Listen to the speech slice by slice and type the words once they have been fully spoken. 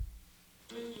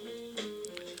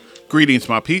Greetings,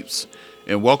 my peeps,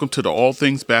 and welcome to the All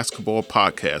Things Basketball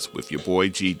Podcast with your boy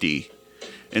GD.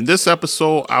 In this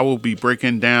episode, I will be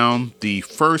breaking down the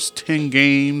first 10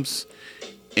 games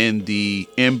in the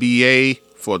NBA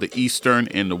for the Eastern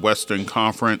and the Western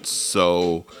Conference.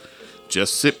 So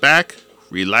just sit back,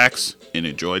 relax, and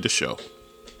enjoy the show.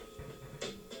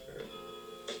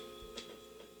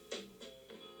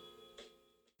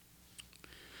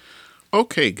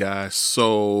 Okay, guys,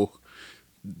 so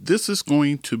this is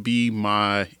going to be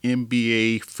my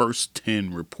NBA first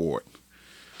 10 report.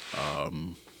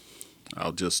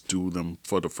 I'll just do them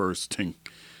for the first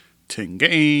 10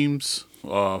 games.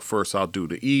 First, I'll do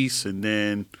the East, and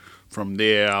then from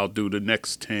there, I'll do the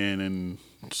next 10 and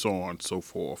so on and so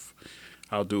forth.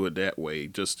 I'll do it that way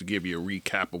just to give you a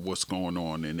recap of what's going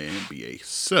on in the NBA.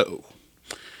 So,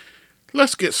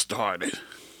 let's get started.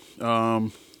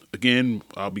 Again,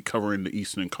 I'll be covering the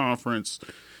Eastern Conference.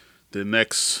 The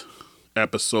next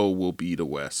episode will be the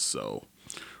West. So,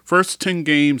 first 10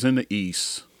 games in the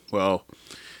East. Well,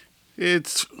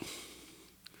 it's,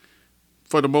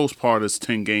 for the most part, it's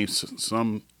 10 games.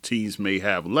 Some teams may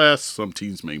have less. Some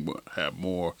teams may have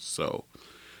more. So,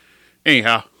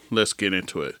 anyhow, let's get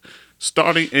into it.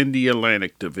 Starting in the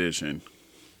Atlantic Division.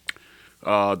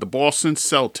 The Boston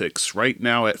Celtics, right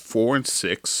now at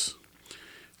 4-6.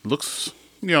 Looks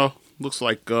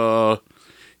like,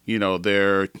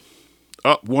 they're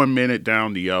up 1 minute,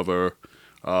 down the other.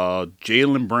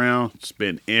 Jaylen Brown's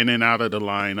been in and out of the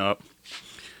lineup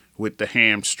with the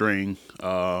hamstring.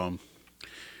 Now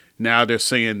they're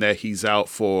saying that he's out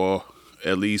for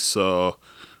at least a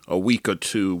week or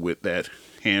two with that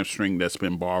hamstring that's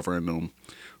been bothering him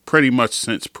pretty much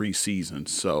since preseason.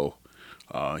 So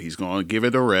he's going to give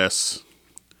it a rest.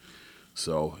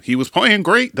 So he was playing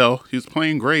great, though. He was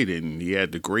playing great, and he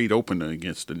had the great opener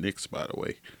against the Knicks, by the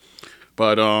way.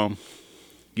 But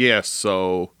yeah,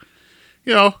 so,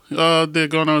 they're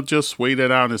going to just wait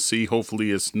it out and see.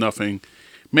 Hopefully it's nothing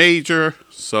major,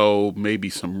 so maybe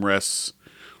some rest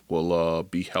will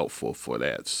be helpful for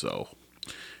that. So,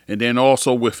 and then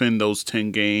also within those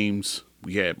 10 games,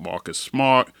 we had Marcus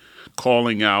Smart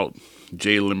calling out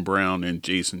Jaylen Brown and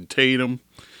Jayson Tatum,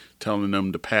 telling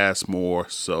them to pass more.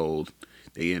 So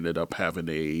they ended up having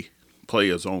a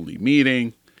players-only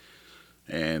meeting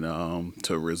and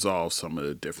to resolve some of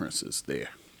the differences there.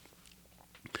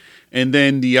 And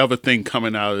then the other thing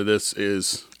coming out of this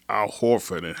is Al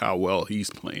Horford and how well he's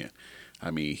playing.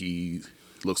 I mean, he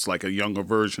looks like a younger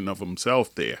version of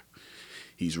himself there.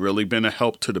 He's really been a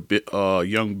help to the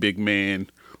young big man,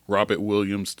 Robert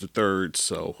Williams III.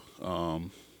 So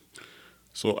Al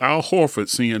Horford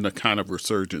seeing a kind of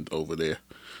resurgence over there.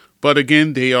 But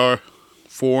again, they are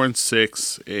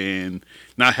 4-6, and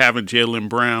not having Jaylen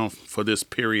Brown for this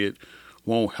period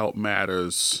won't help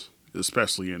matters,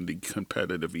 especially in the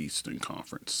competitive Eastern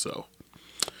Conference. So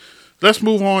let's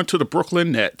move on to the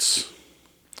Brooklyn Nets.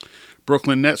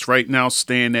 Brooklyn Nets right now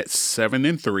stand at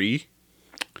 7-3.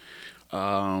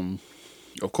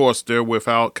 Of course, they're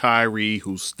without Kyrie,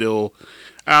 who's still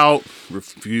out,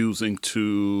 refusing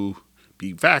to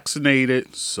be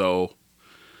vaccinated. So,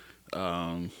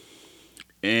 and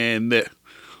the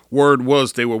word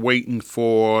was they were waiting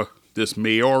for this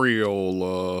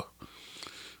mayoral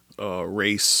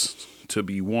race to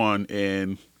be won,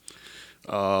 and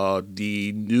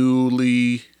the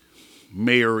newly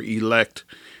mayor-elect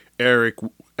Eric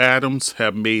Adams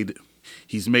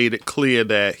he's made it clear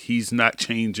that he's not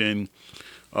changing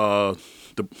de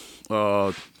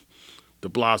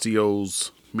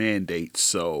Blasio's mandate.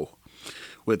 So,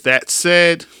 with that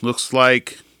said, looks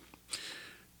like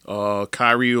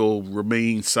Kyrie will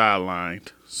remain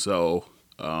sidelined. So,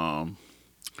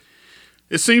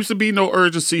 it seems to be no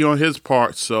urgency on his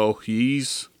part. So,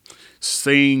 he's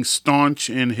staying staunch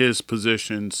in his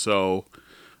position. So,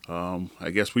 I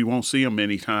guess we won't see him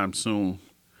anytime soon.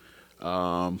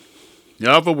 The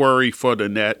other worry for the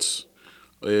Nets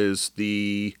is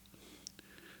the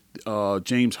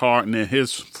James Harden and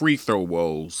his free throw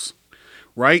woes.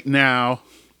 Right now,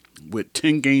 with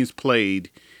 10 games played,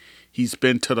 he's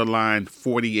been to the line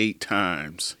 48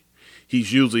 times.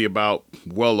 He's usually about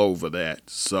well over that.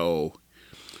 So,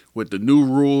 with the new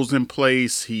rules in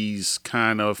place, he's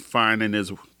kind of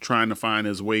trying to find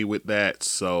his way with that.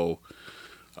 So,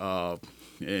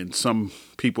 and some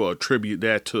people attribute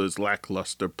that to his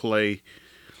lackluster play.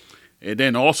 And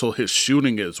then also his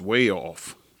shooting is way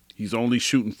off. He's only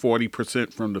shooting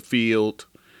 40% from the field.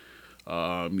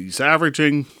 He's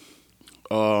averaging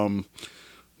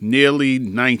nearly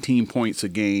 19 points a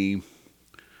game.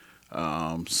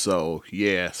 So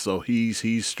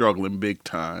he's struggling big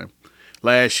time.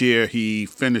 Last year he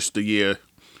finished the year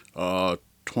 12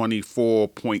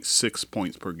 24.6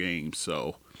 points per game.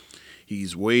 So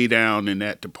he's way down in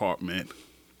that department.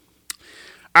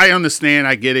 I understand.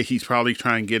 I get it. He's probably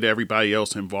trying to get everybody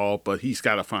else involved, but he's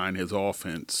got to find his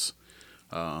offense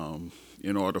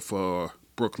in order for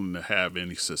Brooklyn to have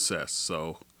any success.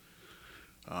 So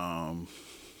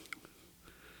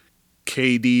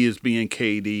KD is being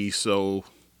KD. So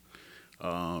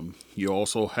you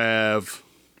also have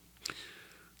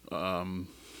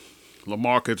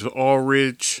LaMarcus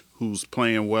Aldridge, who's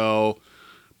playing well.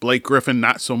 Blake Griffin,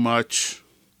 not so much.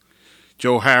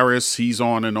 Joe Harris, he's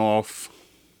on and off.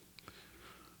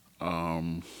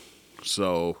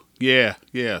 So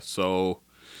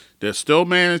they're still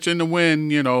managing to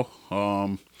win,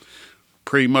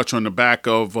 pretty much on the back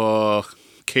of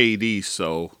KD.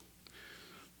 So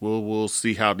we'll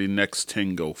see how the next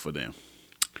 10 go for them.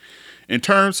 In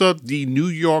terms of the New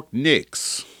York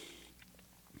Knicks,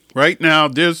 right now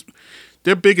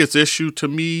their biggest issue to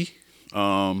me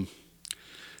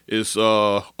is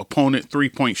opponent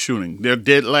 3-point shooting. They're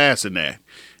dead last in that,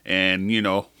 and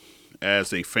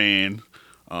as a fan,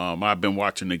 I've been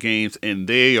watching the games, and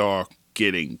they are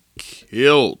getting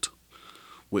killed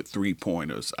with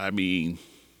 3-pointers. I mean,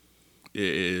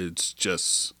 it's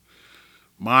just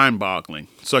mind-boggling.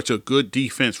 Such a good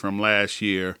defense from last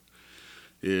year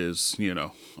is,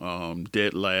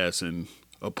 dead last in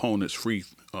opponents' free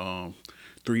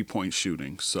 3-point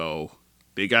shooting. So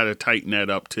they got to tighten that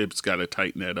up. Tibbs got to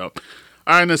tighten that up.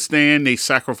 I understand they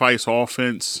sacrifice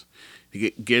offense,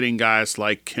 getting guys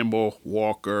like Kemba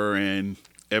Walker and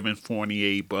Evan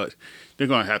Fournier, but they're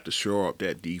going to have to shore up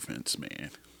that defense,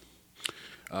 man.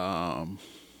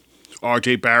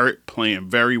 R.J. Barrett playing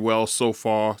very well so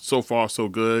far. So far, so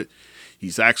good.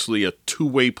 He's actually a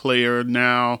two-way player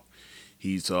now.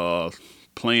 He's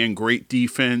playing great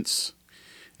defense,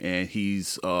 and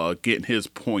he's getting his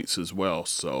points as well.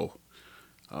 So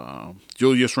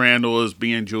Julius Randle is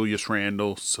being Julius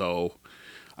Randle, so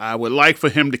I would like for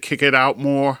him to kick it out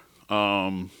more,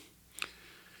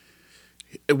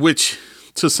 which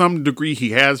to some degree he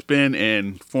has been,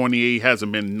 and Fournier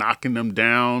hasn't been knocking them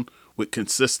down with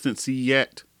consistency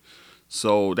yet.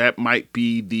 So that might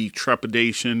be the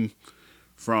trepidation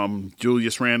from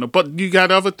Julius Randle. But you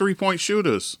got other 3-point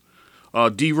shooters.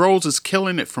 D Rose is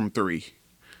killing it from 3.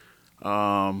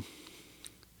 And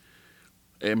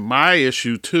my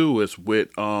issue too is with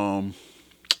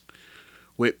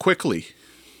Quickley.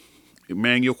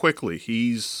 Immanuel Quickley.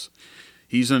 He's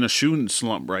in a shooting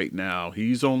slump right now.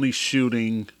 He's only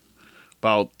shooting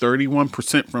about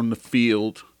 31% from the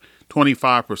field,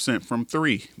 25% from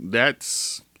 3.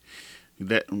 That's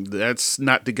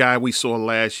not the guy we saw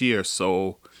last year.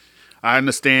 So I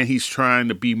understand he's trying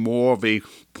to be more of a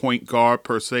point guard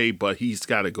per se, but he's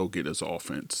got to go get his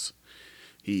offense.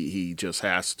 He just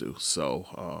has to.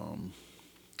 So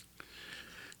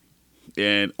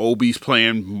and Obi's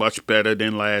playing much better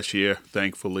than last year,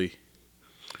 thankfully.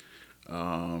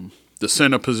 The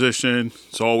center position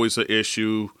is always an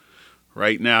issue.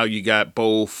 Right now, you got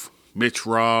both Mitch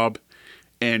Rob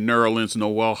and Nerlens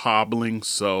Noel hobbling.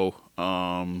 So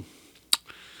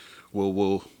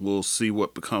we'll see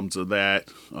what becomes of that.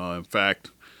 In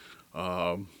fact,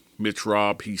 Mitch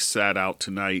Rob, he sat out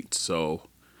tonight. So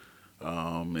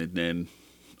and then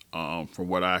from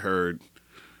what I heard,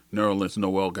 Nerlens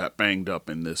Noel got banged up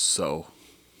in this. So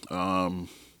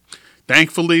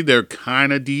thankfully, they're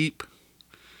kind of deep.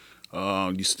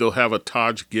 You still have a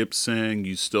Taj Gibson.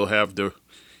 You still have the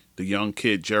young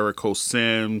kid Jericho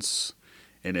Sims,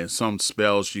 and in some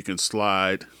spells you can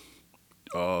slide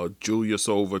Julius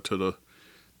over to the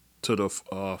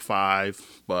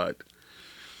 5. But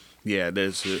yeah,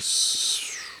 there's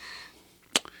this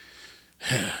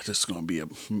is going to be a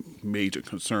major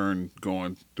concern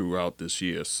going throughout this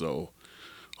year. So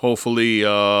hopefully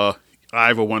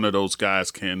either one of those guys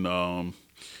can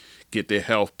get their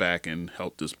health back and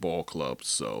help this ball club.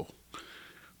 So,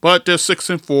 but they're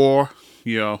 6-4.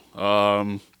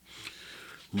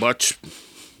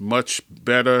 Much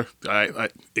better.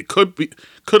 It could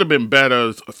have been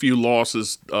better. A few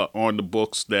losses on the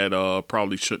books that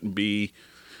probably shouldn't be,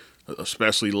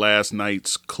 especially last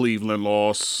night's Cleveland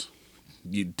loss.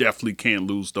 You definitely can't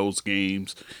lose those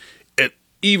games.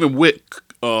 Even with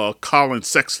Collin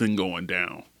Sexton going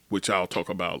down, which I'll talk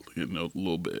about in a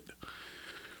little bit.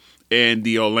 And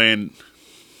the Orlando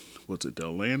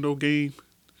game?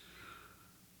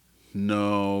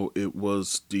 No, it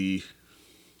was the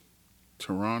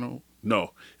Toronto.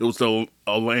 No, it was the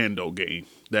Orlando game.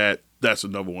 That's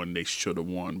another one they should have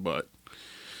won. But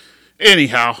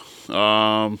anyhow,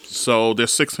 so they're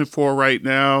 6-4 right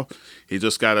now. You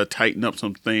just got to tighten up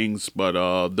some things,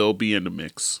 but they'll be in the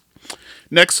mix.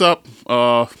 Next up,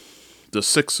 the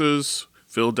Sixers,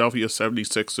 Philadelphia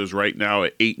 76ers, right now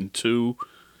at 8-2,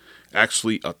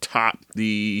 actually atop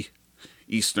the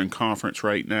Eastern Conference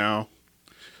right now.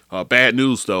 Bad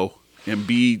news though,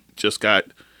 Embiid just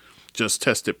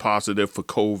tested positive for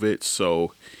COVID,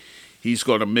 so he's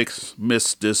going to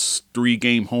miss this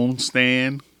 3-game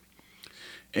homestand,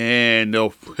 and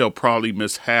he'll probably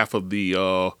miss half of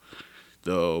the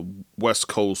West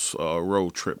Coast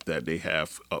road trip that they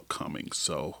have upcoming.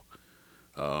 So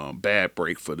bad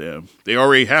break for them. They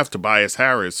already have Tobias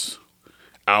Harris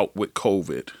out with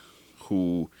COVID,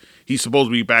 who he's supposed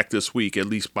to be back this week, at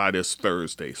least by this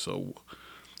Thursday. So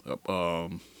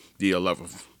the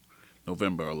 11th.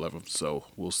 November 11th, so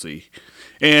we'll see.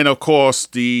 And of course,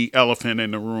 the elephant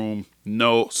in the room,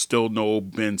 still no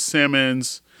Ben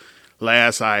Simmons.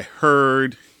 Last I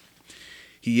heard,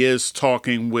 he is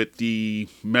talking with the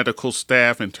medical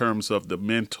staff in terms of the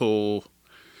mental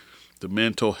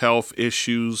health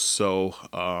issues. So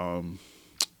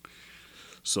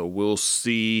we'll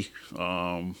see.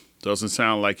 Doesn't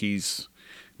sound like he's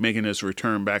making his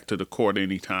return back to the court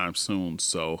anytime soon.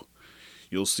 So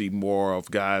you'll see more of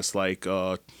guys like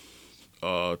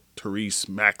Therese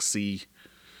Maxey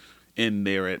in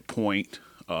there at point.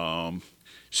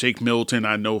 Shake Middleton,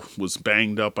 I know, was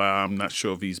banged up. I'm not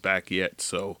sure if he's back yet,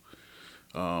 so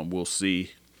we'll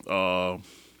see.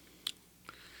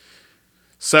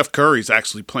 Seth Curry's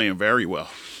actually playing very well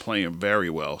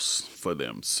for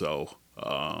them. So,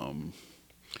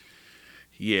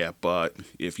 yeah, but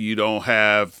if you don't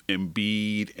have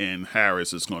Embiid and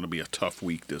Harris, it's going to be a tough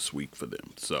week this week for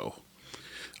them. So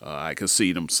I can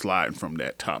see them sliding from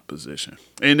that top position.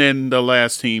 And then the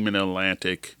last team in the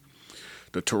Atlantic,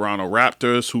 the Toronto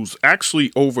Raptors, who's actually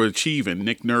overachieving.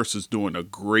 Nick Nurse is doing a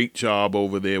great job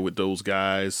over there with those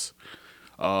guys.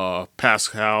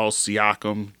 Pascal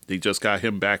Siakam, they just got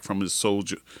him back from his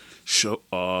shoulder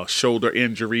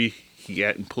injury. He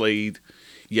hadn't played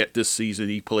yet this season.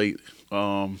 He played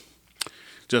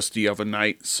just the other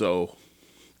night. So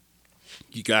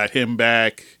you got him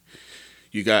back.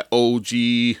 You got OG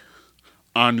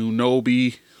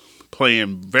Anunoby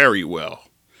playing very well.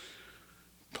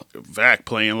 Vac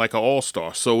playing like an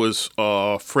all-star. So is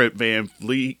Fred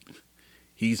VanVleet.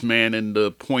 He's manning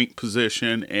the point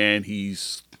position, and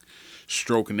he's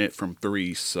stroking it from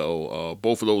three. So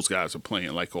both of those guys are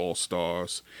playing like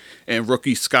all-stars. And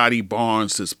rookie Scotty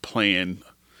Barnes is playing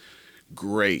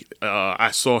great.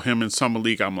 I saw him in Summer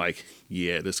League. I'm like,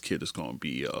 yeah, this kid is going to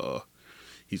be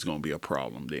he's going to be a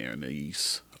problem there in the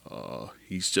East.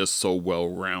 He's just so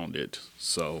well-rounded.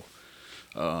 So,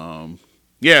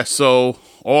 yeah, so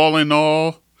all in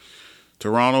all,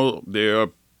 Toronto, they're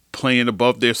playing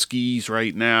above their skis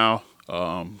right now.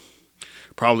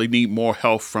 Probably need more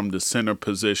help from the center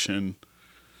position.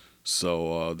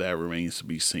 So that remains to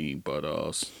be seen. But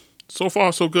so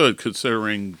far, so good,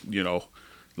 considering, a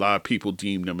lot of people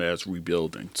deem them as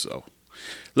rebuilding. So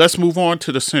let's move on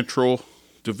to the Central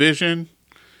Division.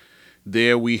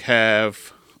 There we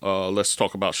have, let's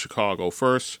talk about Chicago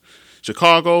first.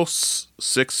 Chicago,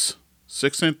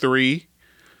 6-3.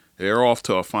 They're off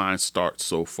to a fine start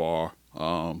so far.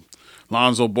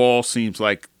 Lonzo Ball seems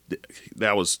like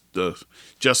that was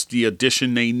just the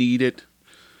addition they needed.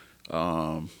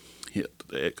 A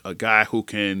guy who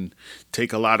can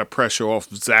take a lot of pressure off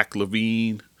Zach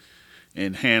LaVine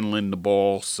and handling the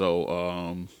ball.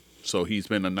 So he's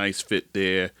been a nice fit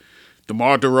there.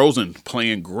 DeMar DeRozan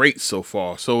playing great so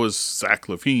far. So is Zach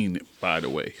LaVine, by the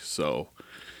way. So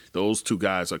those two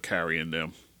guys are carrying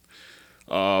them.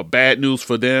 Bad news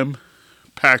for them.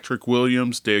 Patrick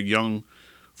Williams, their young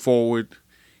forward,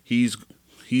 he's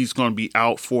going to be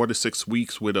out 4 to 6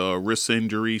 weeks with a wrist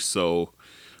injury. So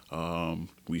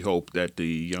we hope that the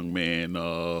young man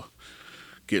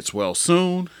gets well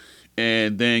soon.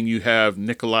 And then you have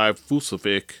Nikola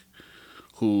Vucevic,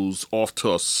 who's off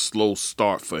to a slow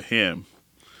start for him.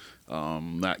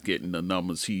 Not getting the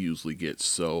numbers he usually gets.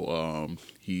 So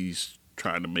he's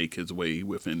trying to make his way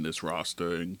within this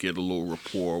roster and get a little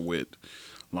rapport with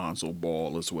Lonzo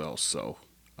Ball as well. So,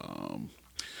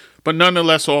 but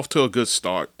nonetheless, off to a good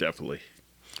start, definitely.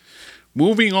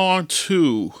 Moving on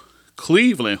to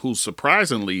Cleveland, who's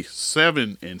surprisingly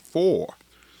 7-4.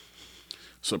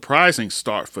 Surprising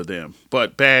start for them,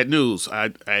 but bad news.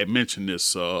 I mentioned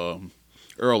this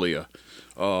earlier.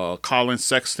 Collin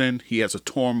Sexton, he has a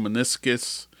torn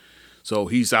meniscus, so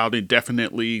he's out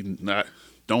indefinitely.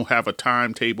 Don't have a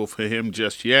timetable for him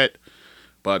just yet,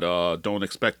 but don't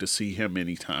expect to see him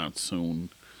anytime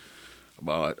soon.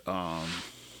 But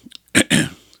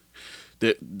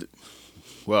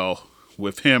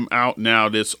with him out now,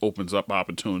 this opens up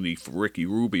opportunity for Ricky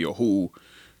Rubio, who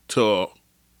to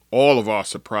all of our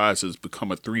surprises,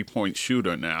 become a three-point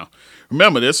shooter now.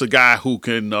 Remember, this is a guy who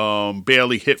can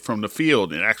barely hit from the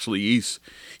field, and actually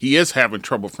he is having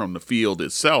trouble from the field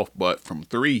itself, but from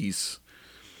threes,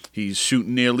 he's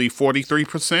shooting nearly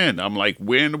 43%. I'm like,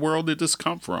 where in the world did this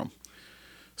come from?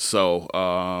 So,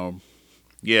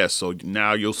 so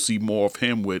now you'll see more of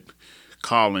him with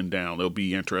Collin down. It'll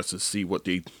be interesting to see what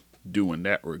they do in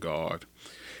that regard.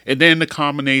 And then the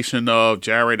combination of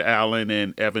Jared Allen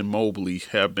and Evan Mobley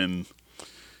it's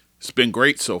been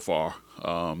great so far.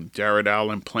 Jared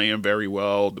Allen playing very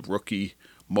well. The rookie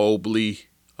Mobley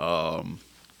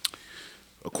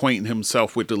acquainting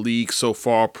himself with the league so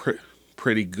far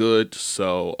pretty good.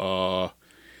 So,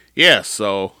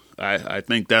 so I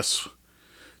think that's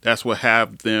what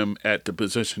have them at the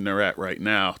position they're at right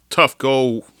now. Tough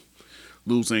go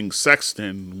losing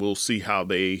Sexton. We'll see how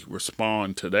they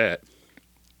respond to that.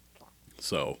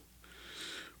 So,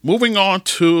 moving on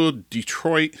to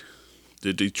Detroit,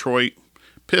 the Detroit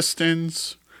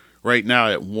Pistons, right now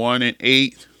at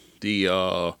 1-8,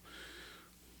 the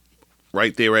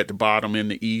right there at the bottom in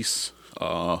the East.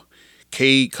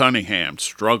 Cade Cunningham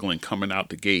struggling coming out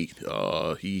the gate.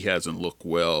 He hasn't looked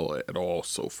well at all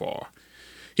so far.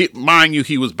 Mind you,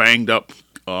 he was banged up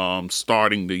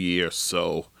starting the year,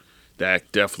 so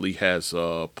that definitely has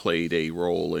played a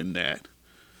role in that.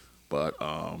 But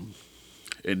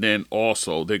and then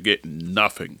also they're getting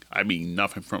nothing. I mean,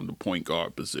 nothing from the point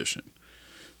guard position.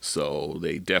 So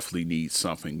they definitely need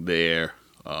something there.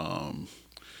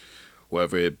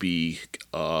 Whether it be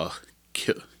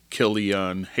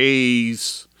Killian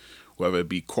Hayes, whether it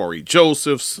be Corey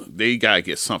Josephs, they got to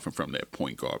get something from that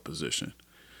point guard position.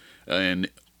 And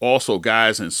also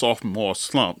guys in sophomore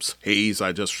slumps. Hayes,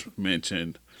 I just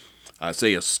mentioned.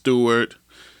 Isaiah Stewart,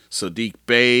 Saddiq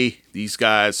Bey. These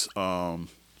guys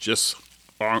just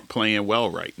aren't playing well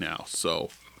right now. So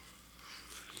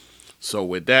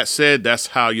with that said, that's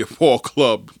how your ball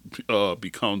club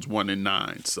becomes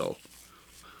 1-9. So,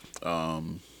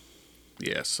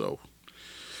 so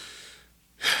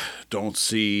don't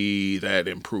see that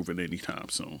improving anytime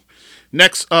soon.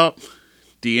 Next up,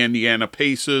 the Indiana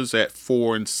Pacers at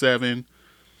 4-7.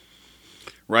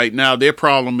 Right now, their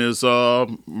problem is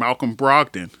Malcolm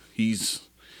Brogdon.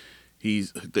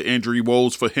 The injury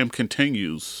woes for him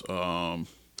continues.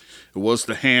 It was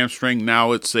the hamstring.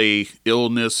 Now it's a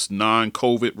illness,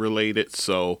 non-COVID related.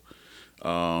 So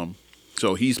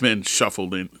he's been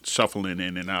shuffling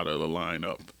in and out of the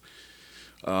lineup.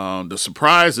 The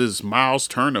surprise is Myles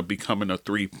Turner becoming a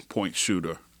 3-point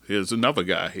shooter. Here's another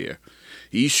guy here.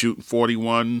 He's shooting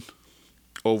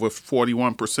over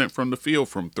 41% from the field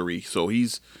from three. So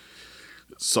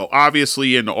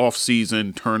obviously in the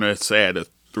offseason, Turner has added a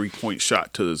 3-point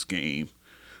shot to his game,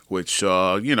 which,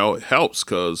 it helps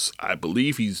because I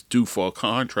believe he's due for a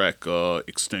contract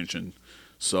extension.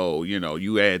 So,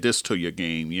 you add this to your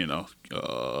game, they're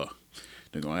going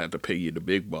to have to pay you the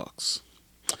big bucks.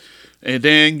 And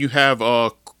then you have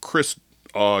Chris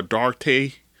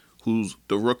Duarte, who's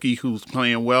the rookie who's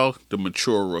playing well, the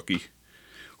mature rookie,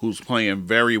 who's playing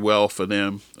very well for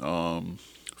them,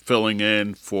 filling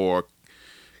in for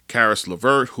Caris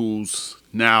LeVert, who's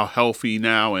now healthy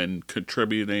now and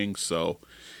contributing. So,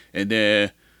 and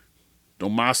then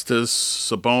Domantas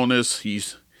Sabonis,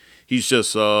 he's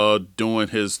just doing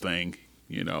his thing,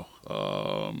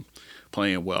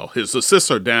 playing well. His assists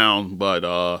are down,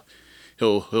 but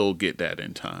he'll get that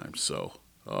in time. So,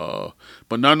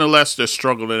 but nonetheless, they're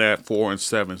struggling at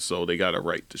 4-7, so they got to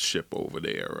right the ship over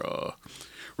there.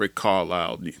 Rick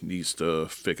Carlisle needs to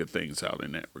figure things out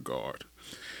in that regard.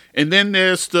 And then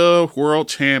there's the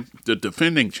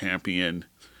defending champion,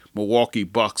 Milwaukee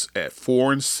Bucks at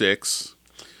 4-6.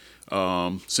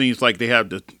 Seems like they have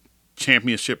the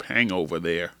championship hangover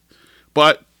there.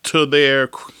 But to their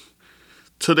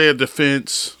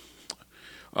defense,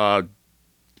 Jrue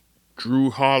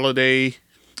Holiday,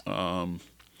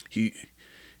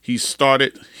 he's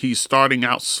starting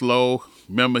out slow.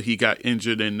 Remember, he got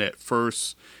injured in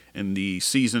the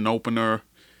season opener.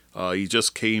 He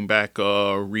just came back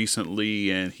recently,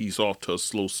 and he's off to a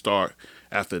slow start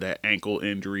after that ankle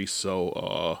injury.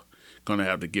 So, gonna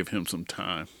have to give him some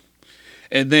time.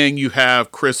 And then you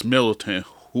have Khris Middleton,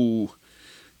 who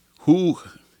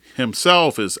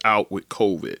himself is out with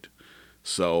COVID.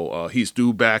 So he's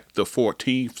due back the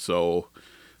 14th. So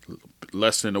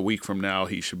less than a week from now,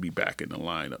 he should be back in the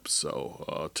lineup.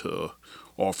 So to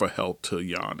offer help to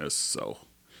Giannis. So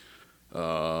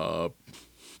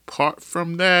apart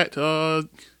from that,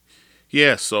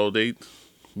 so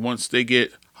once they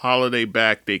get Holiday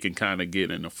back, they can kind of get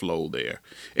in the flow there.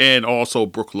 And also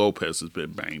Brook Lopez has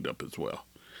been banged up as well.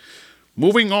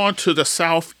 Moving on to the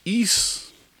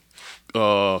Southeast,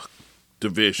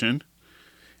 division.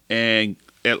 And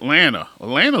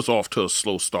Atlanta's off to a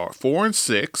slow start,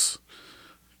 4-6.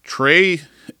 Trae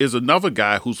is another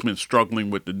guy who's been struggling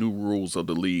with the new rules of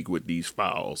the league with these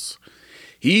fouls.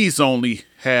 He's only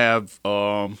have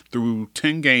through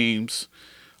 10 games,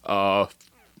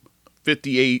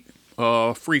 58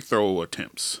 free throw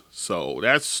attempts. So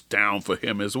that's down for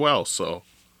him as well. So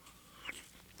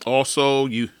also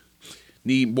you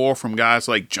need more from guys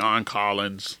like John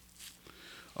Collins,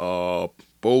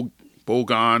 Bojan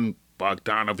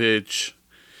Bogdanovic,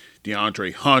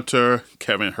 DeAndre Hunter,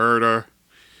 Kevin Huerter.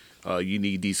 You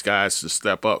need these guys to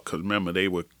step up because remember they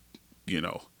were,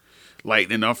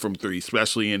 lightening up from three,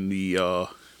 especially in the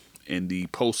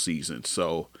postseason.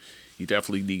 So you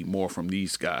definitely need more from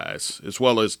these guys as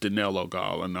well as Danilo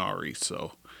Gallinari.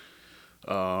 So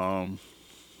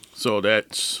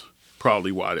that's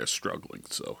probably why they're struggling.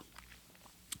 So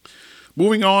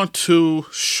moving on to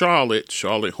Charlotte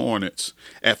Hornets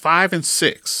at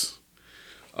 5-6.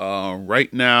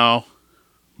 Right now,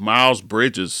 Miles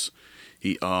Bridges.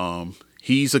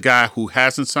 He's a guy who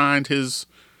hasn't signed his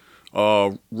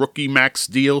rookie max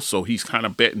deal, so he's kind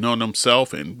of betting on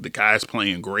himself. And the guy's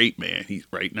playing great, man.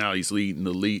 Right now he's leading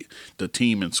the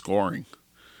team in scoring,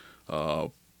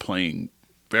 playing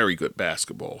very good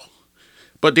basketball.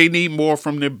 But they need more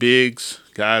from their bigs,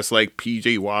 guys like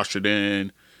P.J.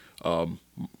 Washington,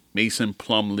 Mason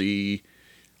Plumlee,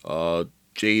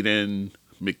 Jaden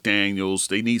McDaniels.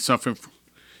 They need something.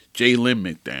 Jalen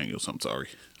McDaniels. I'm sorry.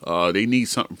 They need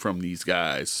something from these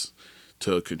guys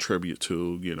to contribute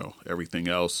to, everything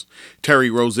else. Terry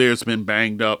Rozier's been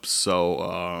banged up,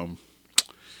 so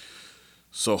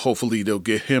hopefully they'll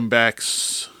get him back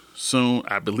soon.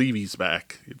 I believe he's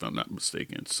back, if I'm not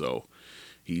mistaken. So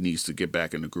he needs to get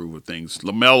back in the groove of things.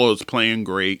 LaMelo's playing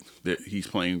great. He's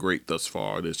playing great thus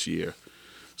far this year.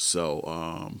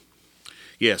 So,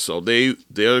 so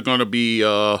they're going to be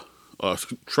a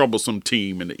troublesome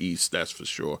team in the East, that's for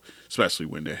sure, especially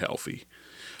when they're healthy.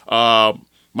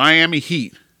 Miami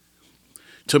Heat.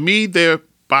 To me, they're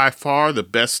by far the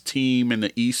best team in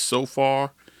the East so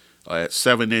far at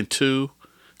 7-2.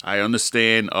 I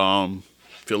understand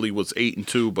Philly was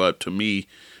 8-2, but to me,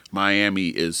 Miami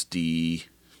is the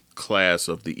class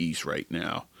of the East right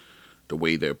now, the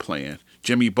way they're playing.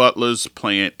 Jimmy Butler's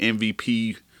playing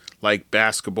MVP-like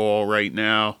basketball right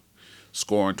now,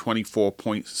 scoring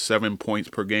 24.7 points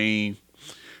per game,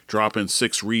 dropping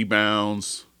 6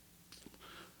 rebounds,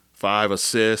 5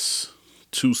 assists,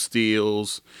 2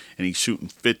 steals, and he's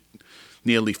shooting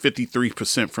nearly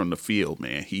 53% from the field,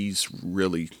 man. He's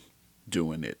really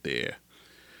doing it there.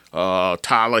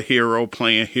 Tyler Hero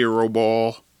playing hero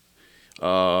ball.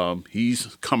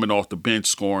 He's coming off the bench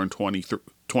scoring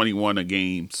 21 a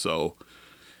game. So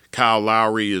Kyle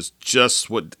Lowry is just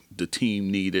what the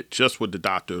team needed, just what the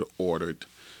doctor ordered,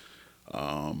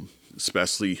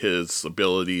 especially his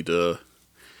ability to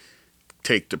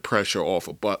take the pressure off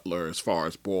of Butler as far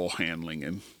as ball handling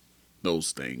and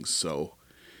those things. So,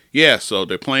 so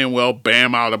they're playing well.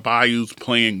 Bam Adebayo's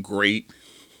playing great.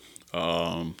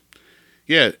 And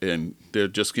they're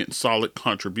just getting solid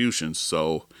contributions.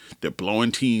 So they're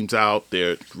blowing teams out.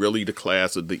 They're really the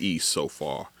class of the East so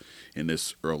far in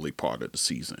this early part of the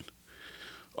season.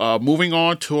 Moving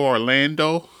on to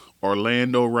Orlando.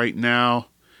 Orlando right now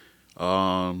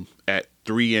at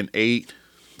 3-8.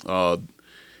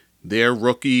 Their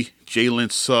rookie,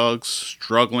 Jalen Suggs,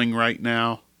 struggling right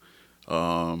now.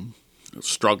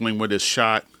 Struggling with his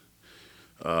shot.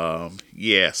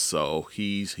 So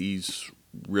he's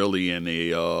really in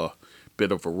a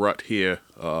bit of a rut here.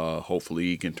 Hopefully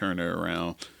he can turn it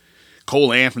around.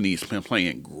 Cole Anthony's been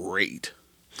playing great.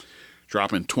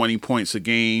 Dropping 20 points a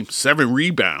game, 7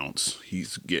 rebounds.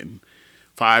 He's getting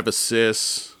 5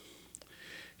 assists.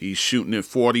 He's shooting at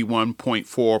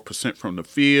 41.4% from the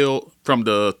field, from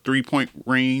the 3-point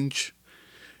range.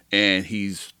 And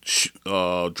he's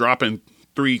dropping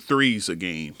 3 threes a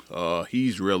game.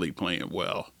 He's really playing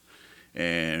well.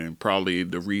 And probably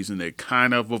the reason they're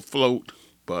kind of afloat.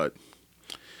 But,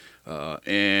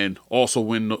 and also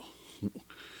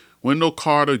Wendell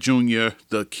Carter Jr.,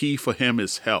 the key for him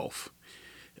is health.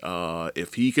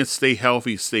 If he can stay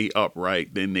healthy, stay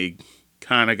upright, then they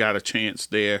kind of got a chance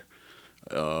there.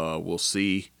 We'll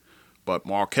see. But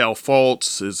Markelle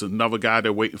Fultz is another guy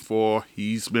they're waiting for.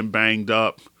 He's been banged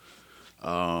up. He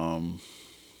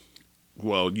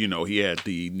had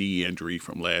the knee injury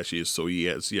from last year, so he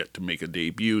has yet to make a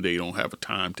debut. They don't have a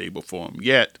timetable for him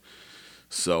yet.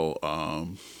 So,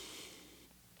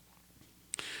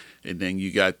 and then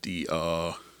you got the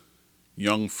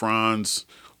young Franz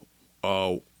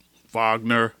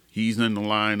Wagner. He's in the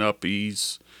lineup.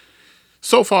 He's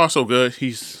so far so good.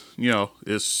 He's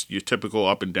it's your typical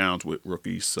up and downs with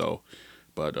rookies. So,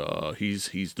 but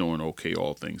he's doing okay,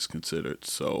 all things considered.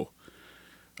 So,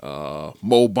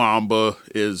 Mo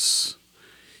Bamba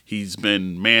he's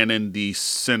been manning the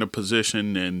center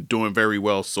position and doing very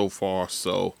well so far.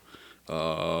 So,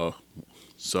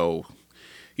 so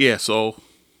yeah, so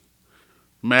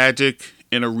Magic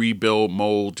in a rebuild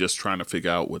mode, just trying to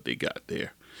figure out what they got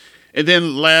there. And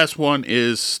then last one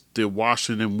is the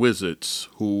Washington Wizards,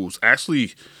 who's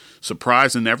actually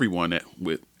surprising everyone at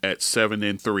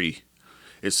 7-3.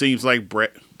 It seems like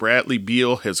Bradley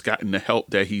Beal has gotten the help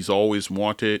that he's always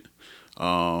wanted.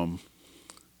 10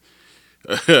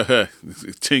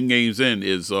 games in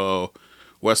is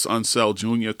Wes Unseld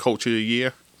Jr. Coach of the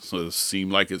Year. So it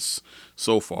seems like it's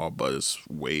so far, but it's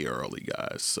way early,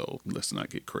 guys. So let's not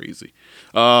get crazy.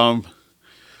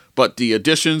 But the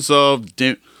additions of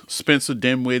Spencer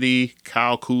Dinwiddie,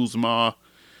 Kyle Kuzma,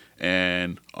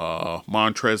 and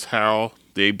Montrezl Harrell,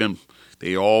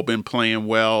 they all been playing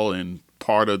well, and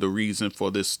part of the reason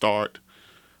for this start.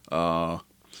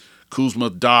 Kuzma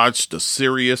dodged a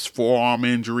serious forearm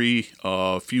injury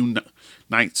a few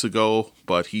nights ago,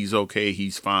 but he's okay.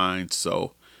 He's fine.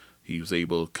 So he was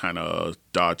able to kind of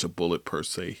dodge a bullet per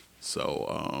se.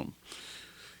 So,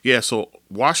 so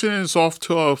Washington is off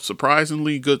to a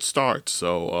surprisingly good start.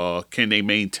 So can they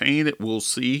maintain it? We'll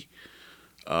see.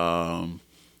 Daniel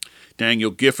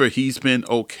Gifford, he's been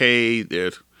okay.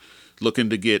 They're looking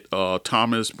to get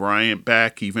Thomas Bryant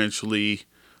back eventually.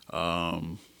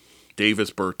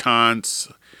 Davis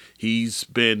Bertans, he's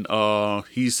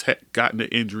gotten an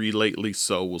injury lately,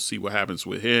 so we'll see what happens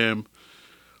with him.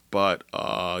 But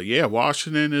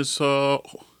Washington is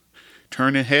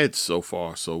turning heads so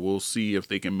far, so we'll see if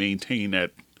they can maintain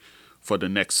that for the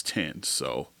next 10.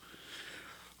 So,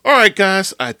 all right,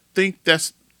 guys, I think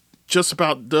that's just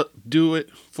about do it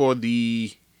for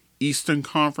the Eastern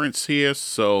Conference here.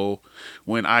 So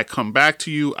when I come back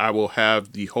to you, I will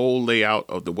have the whole layout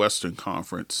of the Western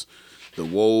Conference. The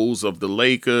woes of the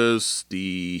Lakers,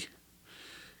 the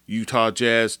Utah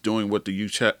Jazz doing what the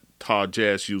Utah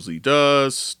Jazz usually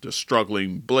does, the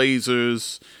struggling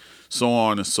Blazers, so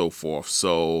on and so forth.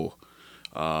 So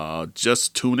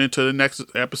just tune into the next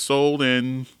episode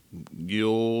and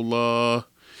you'll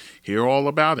hear all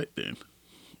about it then.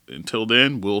 Until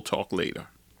then, we'll talk later.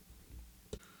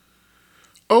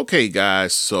 Okay,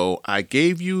 guys, so I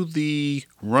gave you the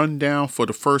rundown for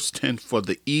the first 10 for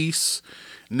the East.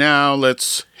 Now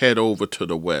let's head over to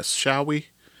the West, shall we?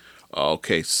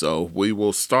 Okay, so we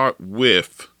will start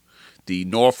with the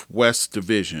Northwest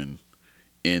Division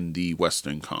in the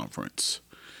Western Conference.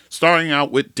 Starting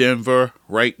out with Denver,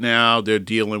 right now they're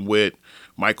dealing with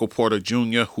Michael Porter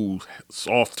Jr., who's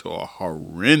off to a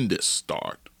horrendous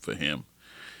start for him.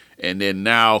 And then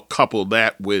now couple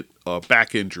that with a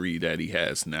back injury that he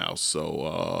has now.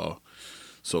 So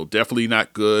definitely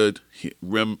not good.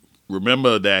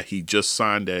 Remember that he just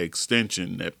signed that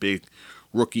extension, that big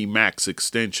rookie max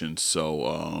extension.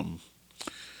 So,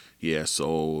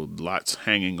 so lots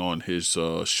hanging on his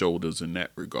shoulders in that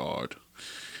regard.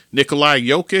 Nikola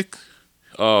Jokic,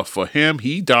 for him,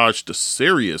 he dodged a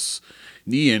serious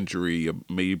knee injury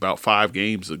maybe about 5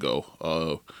 games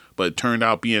ago. But it turned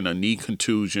out being a knee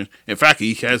contusion. In fact,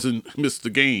 he hasn't missed the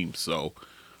game. So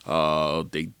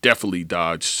they definitely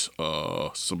dodged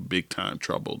some big-time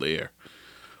trouble there.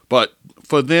 But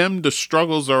for them, the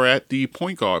struggles are at the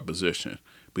point guard position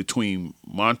between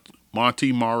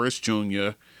Monty Morris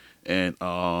Jr. and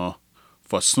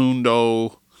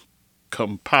Facundo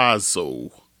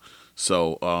Campazzo.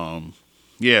 So,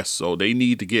 so they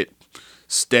need to get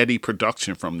steady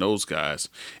production from those guys.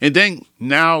 And then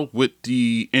now with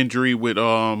the injury with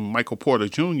Michael Porter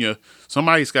Jr.,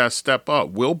 somebody's got to step up.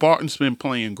 Will Barton's been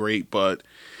playing great, but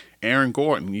Aaron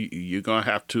Gordon, you're going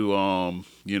to have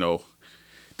to,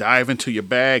 dive into your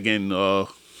bag and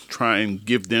try and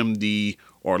give them the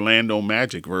Orlando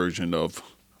Magic version of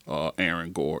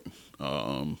Aaron Gordon.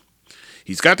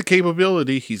 He's got the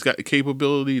capability. He's got the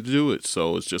capability to do it.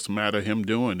 So it's just a matter of him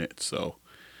doing it. So,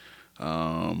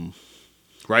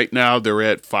 right now, they're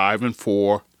at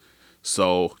 5-4.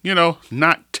 So,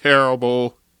 not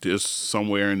terrible, just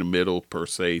somewhere in the middle per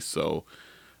se. So,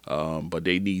 but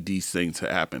they need these things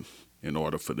to happen in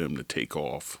order for them to take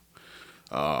off.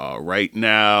 Right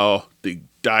now, the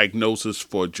diagnosis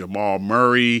for Jamal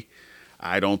Murray,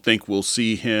 I don't think we'll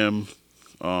see him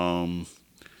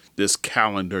this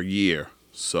calendar year.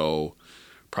 So,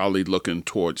 probably looking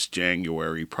towards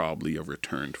January, probably a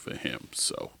return for him.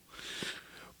 So,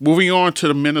 moving on to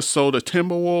the Minnesota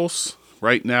Timberwolves,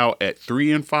 right now at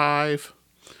 3-5.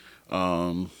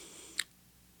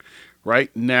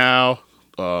 Right now,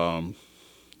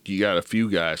 you got a few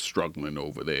guys struggling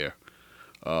over there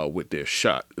with their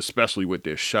shot, especially with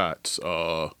their shots.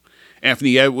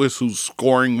 Anthony Edwards, who's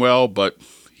scoring well, but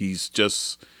he's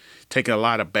just taking a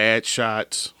lot of bad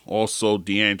shots. Also,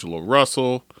 D'Angelo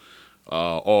Russell.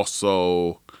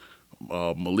 Also,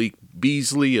 Malik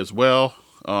Beasley as well.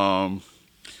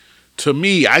 To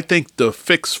me, I think the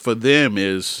fix for them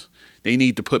is they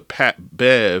need to put Patrick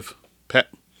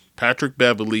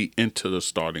Beverly into the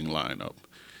starting lineup.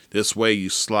 This way you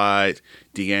slide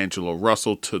D'Angelo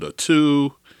Russell to the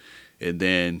 2, and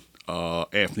then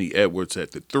Anthony Edwards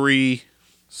at the 3.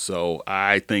 So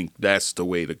I think that's the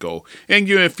way to go. And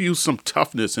you infuse some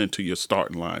toughness into your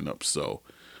starting lineup. So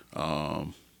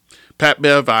Pat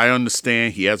Bev, I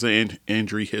understand. He has an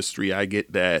injury history. I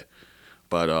get that.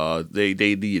 But they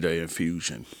need an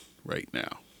infusion right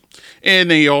now.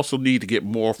 And they also need to get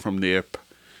more from their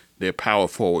power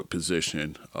forward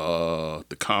position.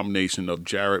 The combination of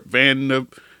Jarrett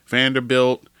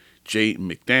Vanderbilt, Jaden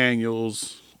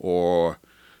McDaniels, or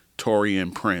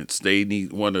Taurean Prince. They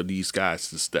need one of these guys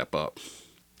to step up.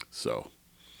 So,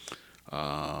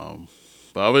 but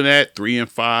other than that, 3 and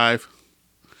 5,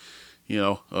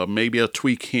 maybe a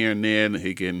tweak here and there.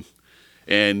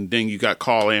 And then you got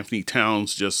Karl Anthony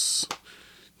Towns just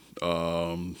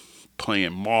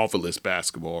playing marvelous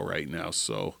basketball right now.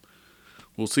 So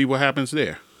we'll see what happens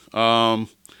there.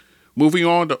 Moving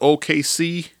on to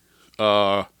OKC.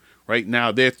 Right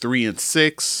now they're 3 and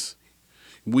 6.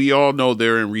 We all know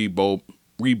they're in rebuild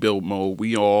mode.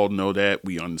 We all know that.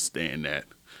 We understand that.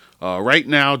 Right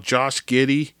now, Josh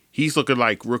Giddey, he's looking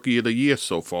like Rookie of the Year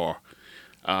so far.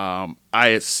 I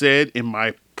had said in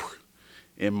my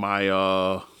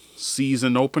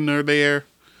season opener there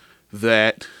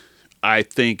that I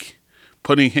think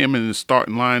putting him in the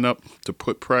starting lineup to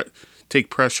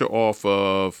take pressure off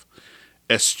of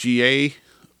SGA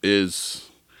is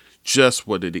just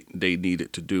what they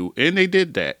needed to do, and they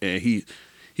did that. And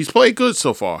he's played good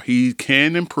so far. He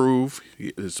can improve.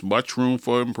 There's much room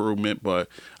for improvement, but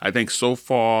I think so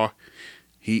far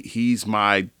he's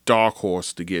my dark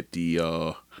horse to get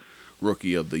the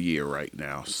Rookie of the Year right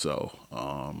now. So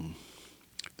I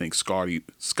think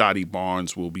Scotty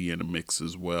Barnes will be in the mix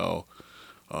as well.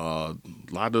 A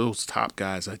lot of those top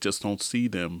guys, I just don't see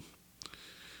them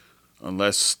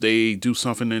unless they do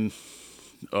something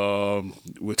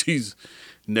with these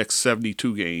next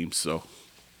 72 games. So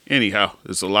anyhow,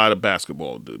 there's a lot of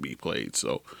basketball to be played.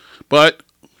 So, but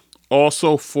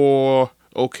also for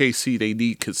OKC, they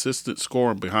need consistent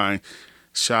scoring behind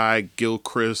Shai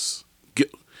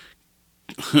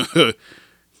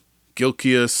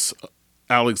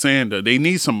Gilgeous-Alexander. They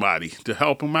need somebody to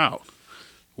help them out.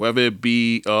 Whether it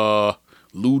be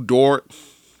Lou Dort,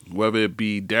 whether it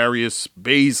be Darius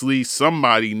Baisley,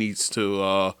 somebody needs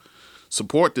to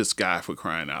support this guy, for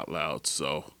crying out loud.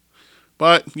 So,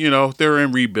 but, they're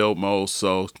in rebuild mode,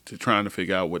 so they're trying to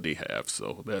figure out what they have.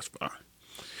 So that's fine.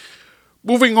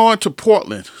 Moving on to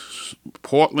Portland.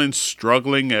 Portland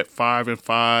struggling at 5 and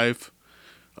 5.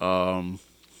 Dame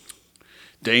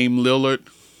Lillard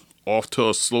off to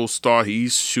a slow start.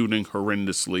 He's shooting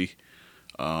horrendously.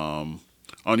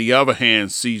 On the other hand,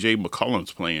 CJ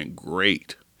McCollum's playing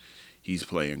great. He's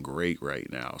playing great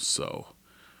right now. So,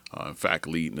 in fact,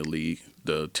 leading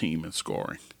the team in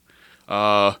scoring.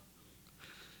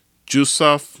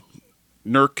 Jusuf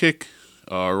Nurkic,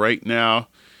 right now,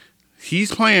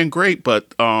 he's playing great,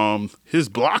 but his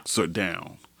blocks are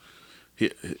down.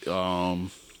 He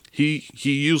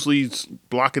usually is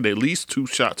blocking at least 2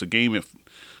 shots a game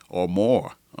or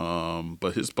more.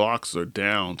 But his blocks are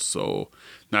down, so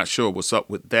not sure what's up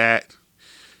with that.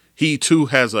 He too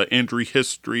has an injury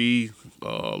history,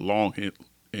 long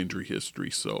injury history,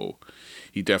 so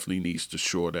he definitely needs to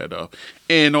shore that up.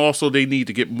 And also they need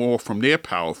to get more from their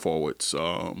power forwards.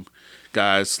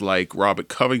 Guys like Robert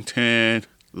Covington,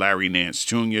 Larry Nance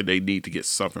Jr., they need to get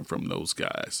something from those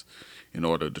guys in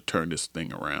order to turn this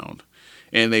thing around.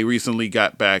 And they recently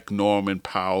got back Norman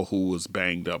Powell, who was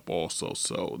banged up also,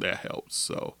 so that helps.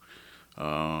 So,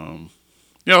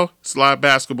 it's a lot of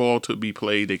basketball to be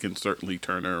played. They can certainly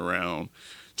turn it around.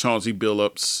 Chauncey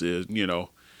Billups is,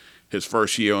 his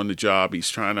first year on the job. He's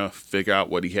trying to figure out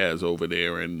what he has over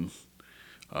there, and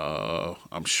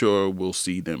I'm sure we'll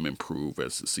see them improve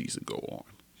as the season go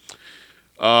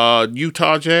on.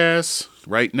 Utah Jazz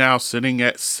right now sitting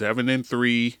at 7 and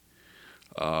 3,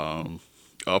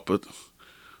 up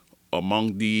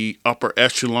among the upper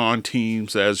echelon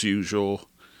teams as usual.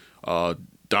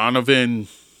 Donovan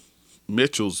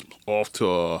Mitchell's off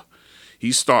to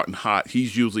he's starting hot.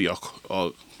 He's usually he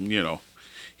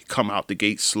come out the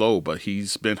gate slow, but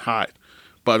he's been hot.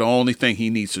 But the only thing he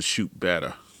needs to shoot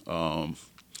better.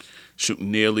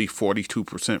 shooting nearly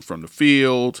 42% from the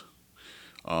field,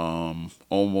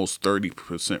 almost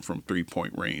 30% from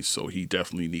three-point range. So he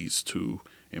definitely needs to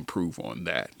improve on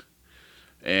that.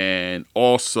 And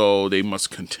also, they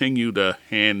must continue to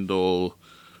handle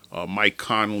Mike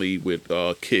Conley with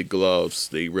kid gloves.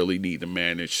 They really need to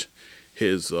manage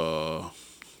his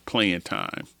playing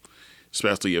time,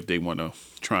 especially if they want to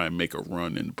try and make a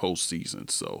run in the postseason.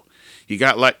 So you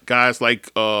got guys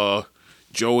like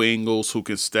Joe Ingles who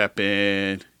can step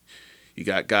in. You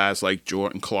got guys like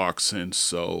Jordan Clarkson.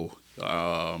 So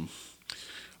I'm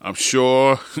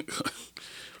sure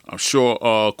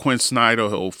Quinn Snyder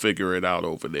will figure it out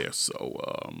over there. So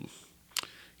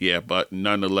yeah, but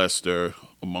nonetheless, they're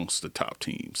amongst the top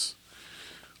teams.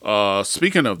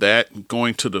 Speaking of that,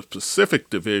 going to the Pacific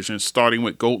Division, starting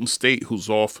with Golden State, who's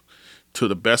off to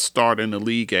the best start in the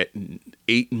league at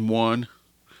 8-1.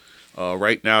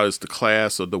 Right now is the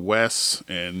class of the West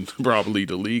and probably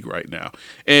the league right now.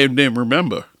 And then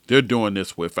remember, they're doing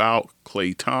this without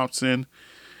Klay Thompson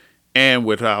and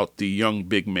without the young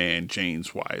big man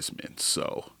James Wiseman.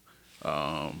 So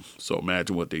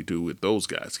imagine what they do if those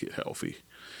guys get healthy.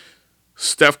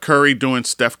 Steph Curry doing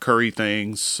Steph Curry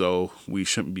things, so we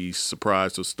shouldn't be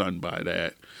surprised or stunned by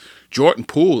that. Jordan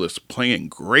Poole is playing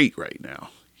great right now.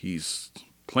 He's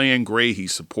playing great.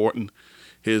 He's supporting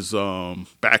his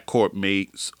backcourt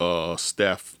mates,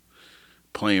 Steph,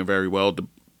 playing very well. The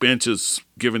bench is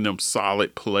giving them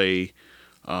solid play.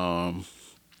 Again,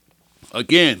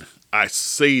 I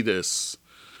say this,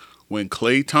 when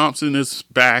Klay Thompson is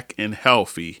back and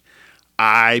healthy,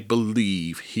 I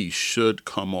believe he should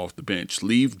come off the bench.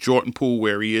 Leave Jordan Poole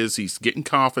where he is. He's getting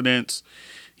confidence.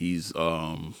 He's,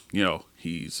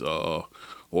 he's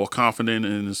more confident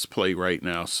in his play right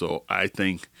now. So I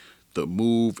think the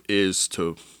move is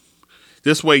to,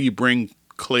 this way you bring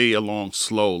Klay along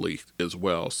slowly as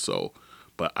well. So,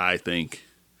 but I think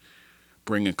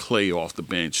bringing Klay off the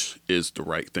bench is the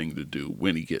right thing to do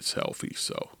when he gets healthy.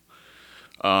 So,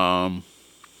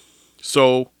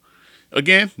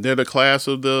 again, they're the class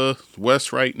of the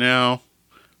West right now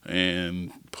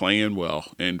and playing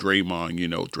well. And Draymond,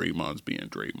 Draymond's being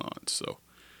Draymond. So,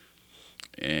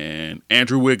 and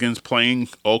Andrew Wiggins playing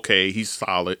okay. He's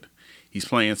solid. He's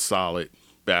playing solid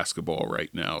basketball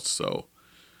right now. So,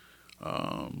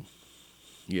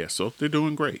 so they're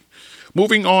doing great.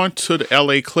 Moving on to the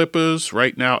LA Clippers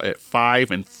right now at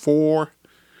 5-4.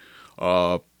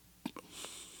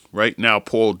 Right now,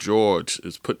 Paul George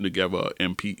is putting together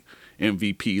an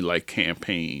MVP-like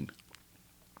campaign.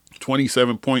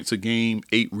 27 points a game,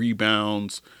 8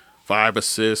 rebounds, 5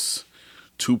 assists,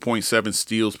 2.7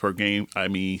 steals per game. I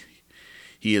mean,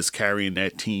 he is carrying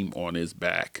that team on his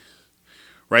back.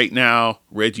 Right now,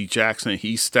 Reggie Jackson,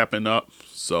 he's stepping up,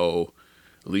 so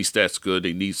at least that's good.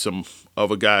 They need some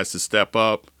other guys to step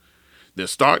up. They're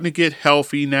starting to get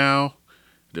healthy now.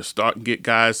 They're starting to get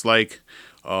guys like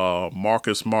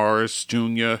Marcus Morris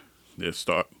Jr. They're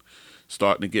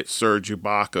starting to get Serge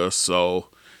Ibaka, so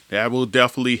that will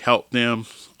definitely help them.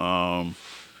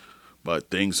 But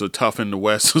things are tough in the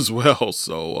West as well,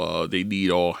 so they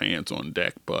need all hands on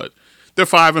deck. But they're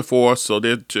 5-4, so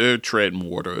they're treading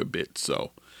water a bit.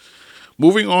 So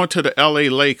moving on to the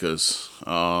LA Lakers,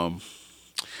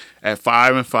 at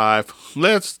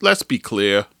 5-5. Let's be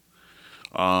clear.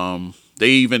 They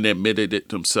even admitted it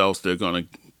themselves. They're going to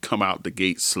come out the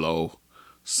gate slow.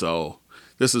 So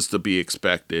this is to be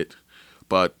expected.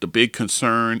 But the big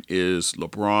concern is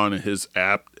LeBron and his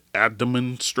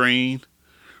abdomen strain.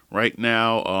 Right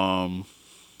now,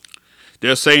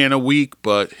 they're saying a week,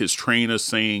 but his trainer's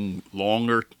saying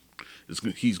longer.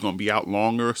 He's going to be out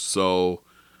longer. So,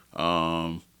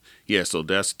 so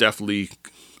that's definitely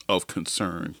of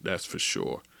concern. That's for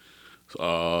sure.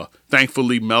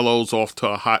 Thankfully, Melo's off to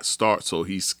a hot start, so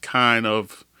he's kind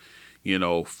of,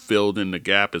 filled in the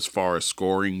gap as far as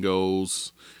scoring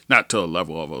goes. Not to a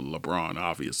level of a LeBron,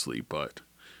 obviously, but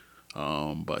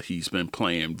he's been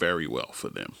playing very well for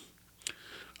them.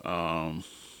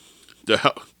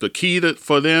 The key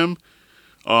for them,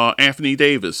 Anthony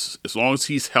Davis, as long as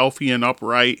he's healthy and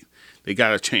upright, they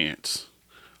got a chance.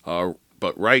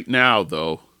 But right now,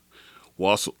 though,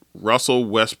 Russell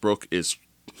Westbrook is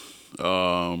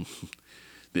the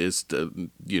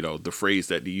phrase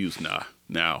that they use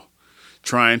now.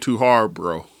 Trying too hard,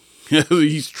 bro.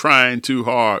 He's trying too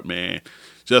hard, man.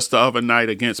 Just the other night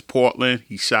against Portland,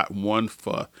 he shot 1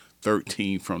 for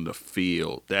 13 from the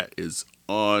field. That is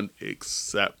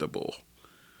unacceptable.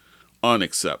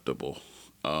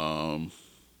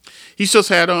 He's just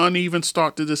had an uneven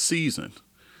start to the season.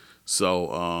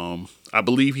 So I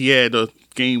believe he had a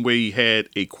game where he had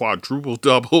a quadruple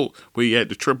double, where he had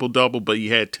the triple double, but he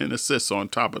had 10 assists on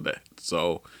top of that.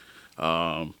 So,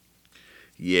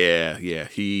 yeah,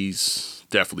 he's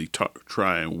definitely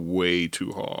trying way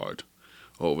too hard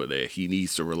over there. He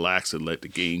needs to relax and let the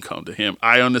game come to him.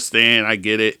 I understand. I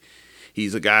get it.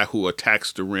 He's a guy who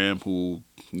attacks the rim, who,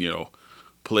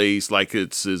 plays like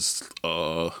it's his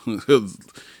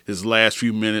his last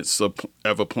few minutes of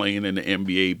ever playing in the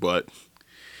NBA, but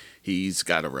he's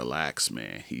got to relax,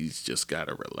 man. He's just got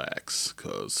to relax,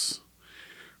 because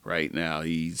right now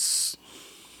he's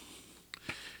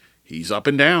up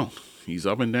and down. He's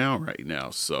up and down right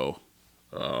now. So,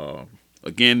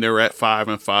 again, they're at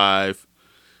 5-5.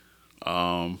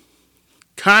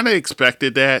 Kind of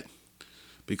expected that,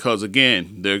 because,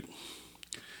 again,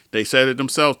 they said it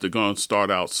themselves. They're going to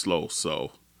start out slow.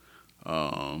 So,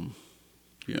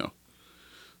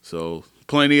 so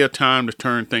plenty of time to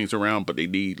turn things around, but they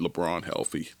need LeBron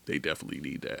healthy. They definitely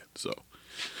need that. So,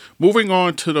 moving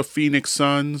on to the Phoenix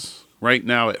Suns, right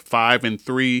now at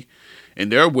 5-3,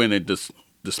 and they're winning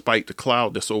despite the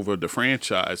cloud that's over the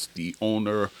franchise. The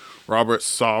owner, Robert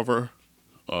Sarver,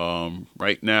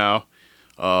 right now,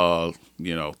 the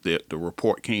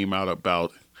report came out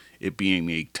about it being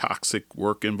a toxic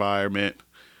work environment,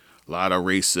 a lot of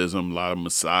racism, a lot of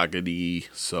misogyny.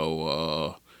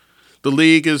 So the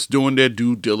league is doing their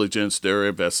due diligence. They're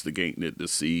investigating it to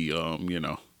see,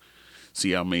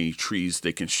 see how many trees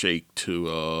they can shake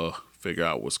to figure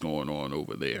out what's going on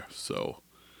over there. So,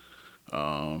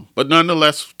 but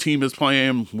nonetheless, team is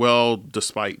playing well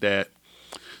despite that.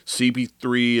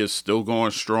 CP3 is still going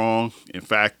strong. In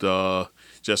fact,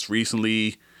 just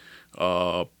recently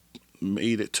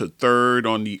made it to third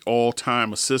on the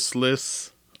all-time assist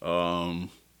list. So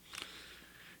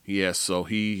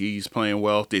he's playing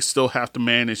well. They still have to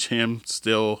manage him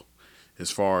still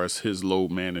as far as his load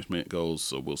management goes,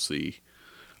 so we'll see.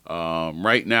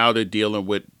 Right now they're dealing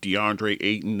with DeAndre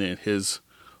Ayton and his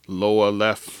lower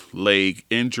left leg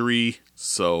injury,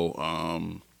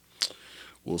 so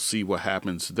we'll see what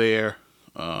happens there.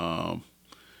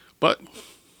 But,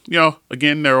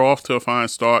 again, they're off to a fine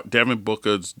start. Devin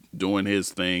Booker's doing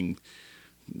his thing.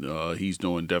 He's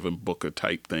doing Devin Booker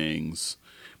type things.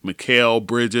 Mikal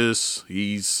Bridges,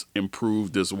 he's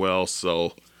improved as well.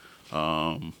 So,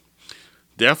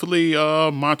 definitely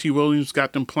Monty Williams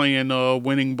got them playing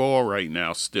winning ball right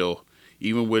now still,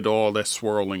 even with all that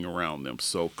swirling around them.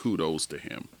 So, kudos to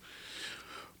him.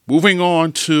 Moving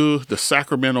on to the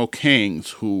Sacramento Kings,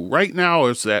 who right now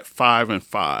is at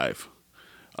 5-5.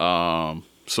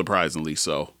 Surprisingly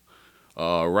so.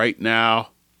 Right now,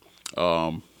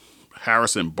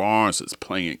 Harrison Barnes is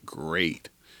playing great.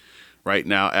 Right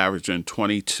now, averaging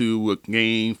 22 a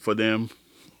game for them,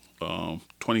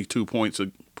 22 points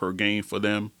per game for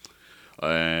them.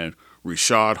 And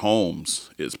Rashad Holmes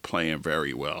is playing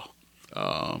very well.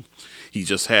 He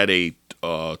just had a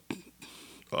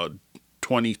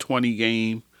 20-20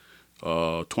 game,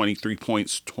 23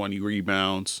 points, 20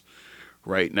 rebounds.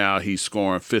 Right now, he's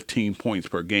scoring 15 points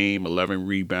per game, 11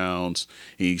 rebounds.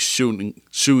 He's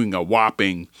shooting a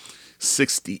whopping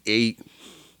 68%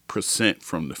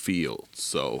 from the field.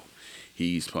 So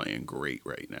he's playing great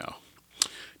right now.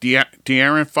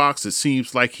 De'Aaron Fox, it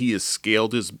seems like he has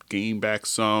scaled his game back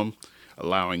some,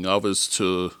 allowing others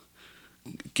to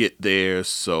get there.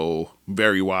 So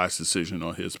very wise decision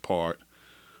on his part.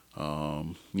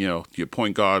 Your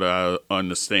point guard, I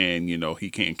understand, he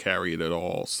can't carry it at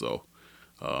all. So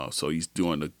he's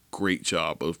doing a great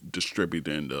job of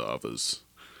distributing to others.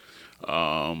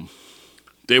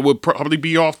 They would probably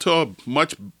be off to a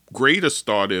much greater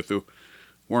start if it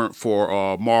weren't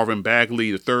for Marvin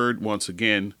Bagley III once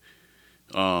again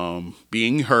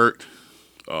being hurt,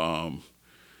 kind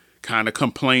of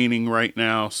complaining right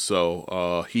now.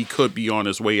 So he could be on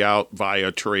his way out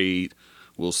via trade.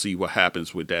 We'll see what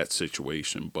happens with that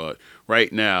situation. But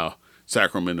right now,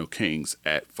 Sacramento Kings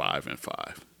at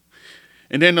 5-5.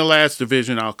 And then the last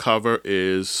division I'll cover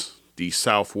is the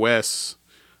Southwest.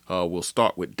 We'll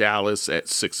start with Dallas at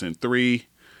 6-3.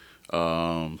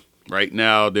 Right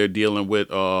now, they're dealing with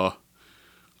Kristaps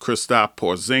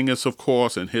Porzingis, of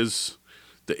course, and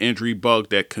the injury bug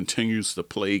that continues to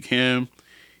plague him.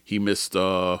 He missed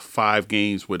 5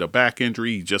 games with a back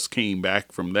injury. He just came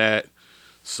back from that.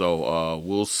 So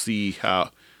we'll see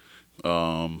how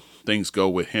things go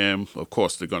with him. Of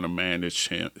course, they're going to manage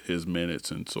his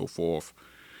minutes and so forth.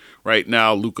 Right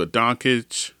now, Luka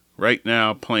Doncic, right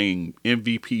now playing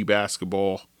MVP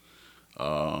basketball.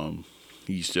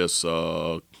 He's just,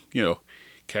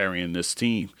 carrying this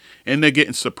team. And they're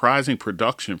getting surprising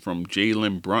production from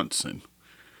Jalen Brunson.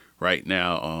 Right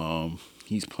now,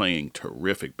 he's playing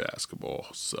terrific basketball.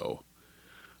 So,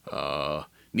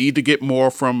 need to get more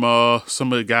from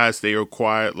some of the guys they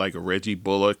acquired, like a Reggie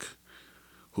Bullock.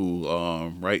 who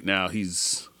right now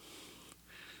he's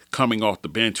coming off the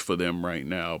bench for them right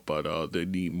now, but they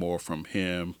need more from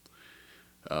him.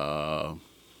 The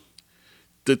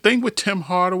thing with Tim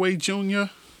Hardaway Jr.,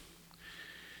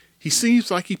 he seems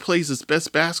like he plays his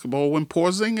best basketball when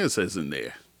Porzingis isn't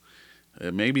there.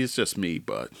 Maybe it's just me,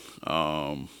 but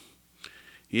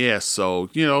yeah. So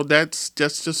that's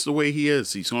just the way he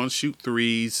is. He's gonna shoot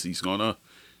threes. He's gonna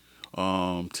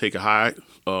take a high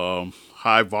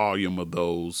volume of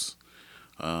those.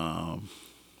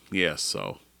 Yeah.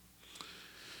 So,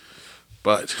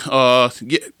 but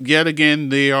yet again,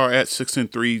 they are at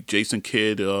 6-3. Jason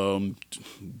Kidd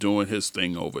doing his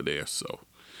thing over there. So.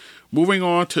 Moving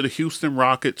on to the Houston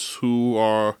Rockets, who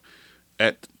are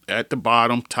at the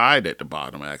bottom, tied at the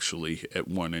bottom actually, at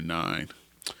 1-9.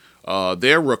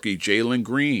 Their rookie Jalen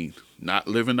Green not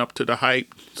living up to the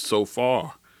hype so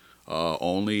far.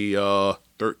 Only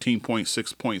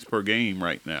 13.6 points per game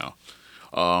right now.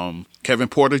 Kevin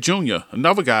Porter Jr.,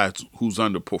 another guy who's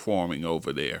underperforming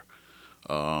over there.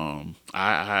 I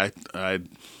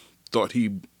thought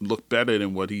he looked better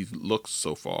than what he looks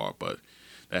so far, but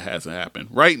that hasn't happened.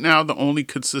 Right now, the only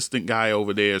consistent guy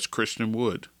over there is Christian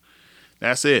Wood.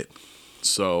 That's it.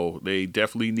 So they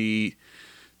definitely need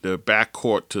the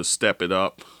backcourt to step it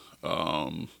up.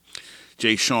 Jae'Sean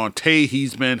Tate,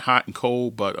 he's been hot and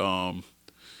cold, but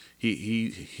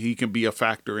he can be a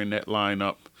factor in that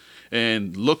lineup.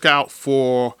 And look out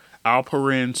for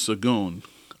Alperen Sengun,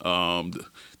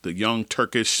 the young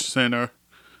Turkish center.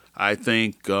 I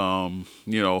think once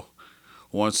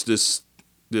this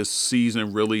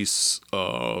season really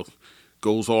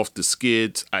goes off the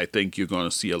skids, I think you're going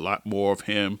to see a lot more of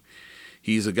him.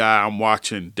 He's a guy I'm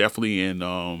watching definitely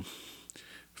in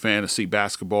fantasy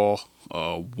basketball.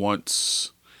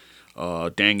 Once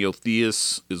Daniel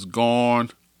Theis is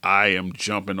gone, I am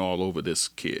jumping all over this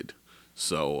kid.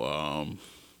 So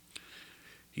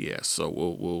so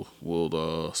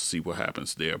we'll see what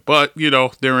happens there. But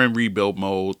they're in rebuild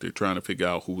mode. They're trying to figure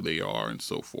out who they are and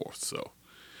so forth. So.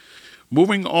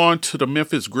 Moving on to the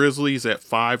Memphis Grizzlies at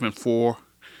 5-4.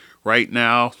 Right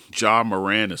now, Ja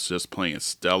Morant is just playing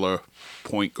stellar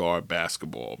point guard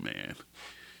basketball, man.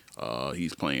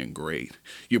 He's playing great.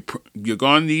 You're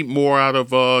going to need more out of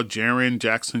Jaren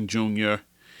Jackson Jr.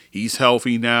 He's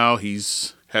healthy now.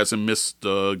 Hasn't missed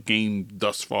a game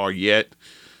thus far yet.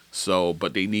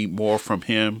 But they need more from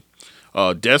him.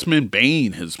 Desmond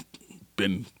Bane has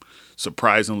been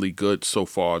surprisingly good so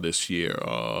far this year.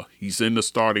 He's in the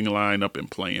starting lineup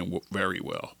and playing very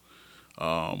well.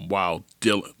 While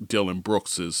Dillon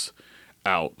Brooks is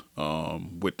out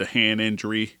with the hand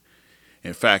injury.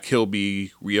 In fact, he'll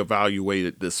be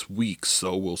reevaluated this week,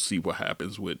 so we'll see what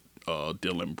happens with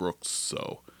Dillon Brooks.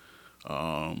 So,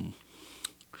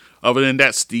 other than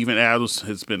that, Steven Adams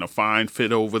has been a fine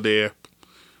fit over there,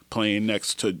 playing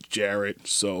next to Jaren.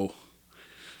 So,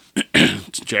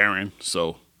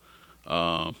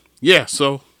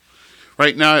 so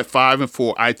right now at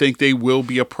 5-4, I think they will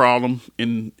be a problem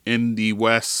in the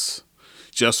West,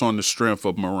 just on the strength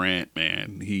of Morant.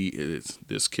 Man,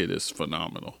 this kid is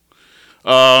phenomenal.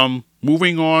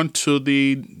 Moving on to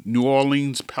the New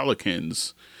Orleans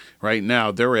Pelicans. Right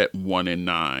now they're at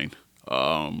 1-9.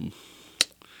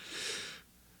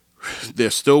 They're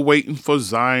still waiting for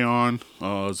Zion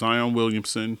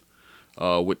Williamson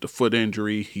with the foot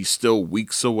injury. He's still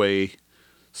weeks away.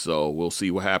 So we'll see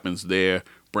what happens there.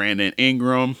 Brandon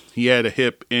Ingram, he had a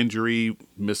hip injury,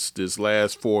 missed his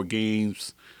last 4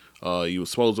 games. He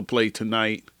was supposed to play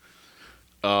tonight.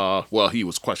 He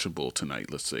was questionable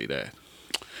tonight, let's say that.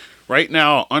 Right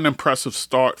now, unimpressive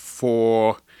start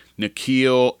for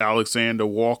Nickeil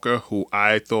Alexander-Walker, who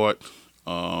I thought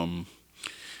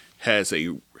had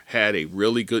a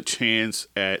really good chance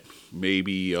at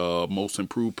maybe most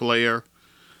improved player.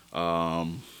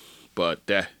 But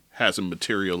that hasn't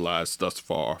materialized thus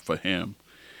far for him.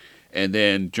 And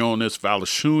then Jonas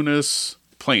Valanciunas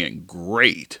playing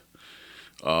great.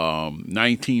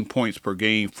 19 points per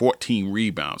game, 14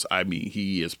 rebounds. I mean,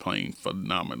 he is playing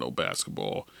phenomenal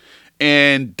basketball.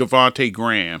 And Devontae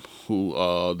Graham,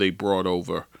 who they brought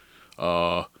over,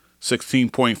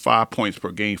 16.5 points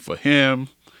per game for him,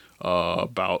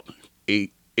 about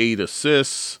eight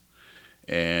assists,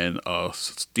 and a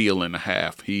steal and a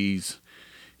half. He's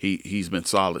been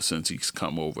solid since he's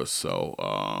come over.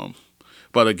 So,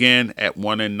 but again, at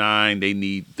 1-9, they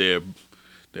need their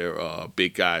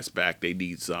big guys back. They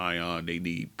need Zion. They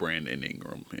need Brandon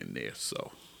Ingram in there.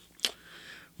 So,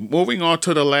 moving on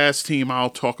to the last team I'll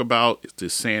talk about is the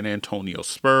San Antonio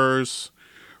Spurs.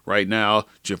 Right now,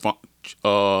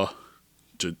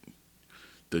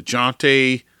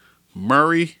 DeJounte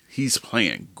Murray, he's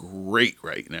playing great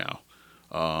right now.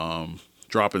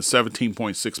 dropping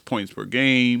 17.6 points per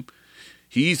game.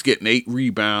 He's getting 8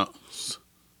 rebounds,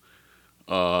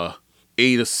 8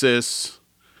 assists,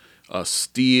 a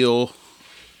steal,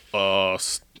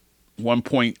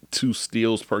 1.2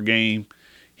 steals per game.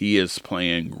 He is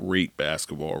playing great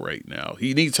basketball right now.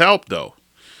 He needs help, though.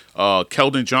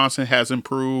 Keldon Johnson has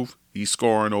improved. He's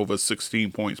scoring over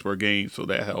 16 points per game, so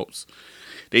that helps.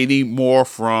 They need more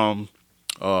from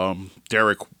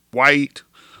Derek White,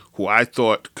 who I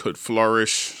thought could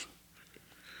flourish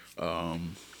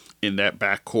in that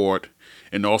backcourt,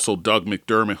 and also Doug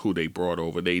McDermott, who they brought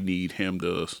over. They need him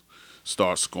to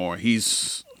start scoring.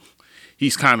 He's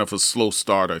kind of a slow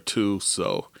starter too,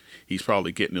 so he's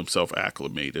probably getting himself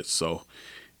acclimated. So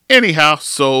anyhow,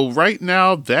 so right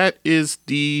now that is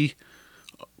the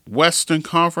Western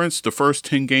Conference, the first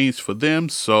 10 games for them.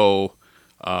 So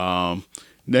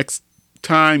next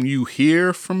time you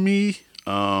hear from me,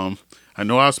 I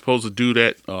know I was supposed to do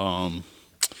that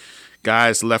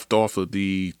guys left off of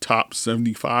the top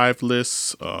 75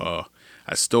 lists. I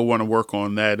still want to work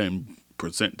on that and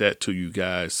present that to you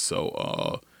guys.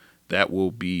 So that will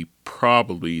be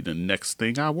probably the next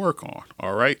thing I work on.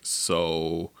 All right.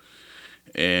 So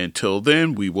until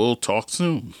then, we will talk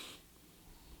soon.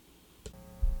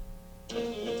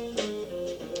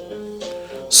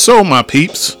 So, my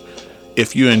peeps,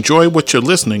 if you enjoy what you're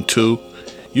listening to,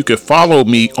 you can follow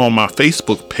me on my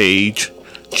Facebook page,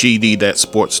 GD That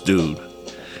Sports Dude.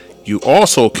 You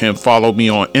also can follow me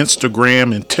on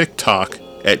Instagram and TikTok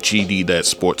at GD That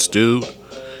Sports Dude.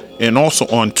 And also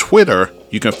on Twitter,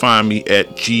 you can find me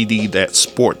at GD That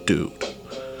Sport Dude.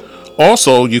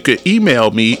 Also, you can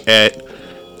email me at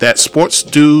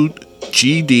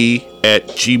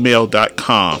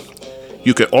thatsportsdudegd@gmail.com.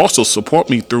 You can also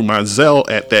support me through my Zelle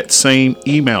at that same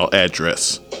email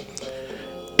address.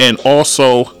 And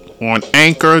also on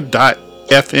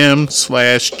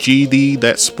anchor.fm/GD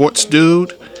That Sports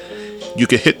Dude. You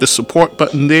can hit the support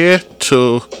button there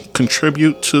to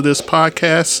contribute to this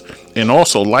podcast, and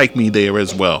also like me there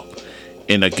as well.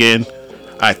 And again,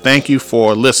 I thank you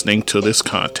for listening to this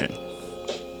content.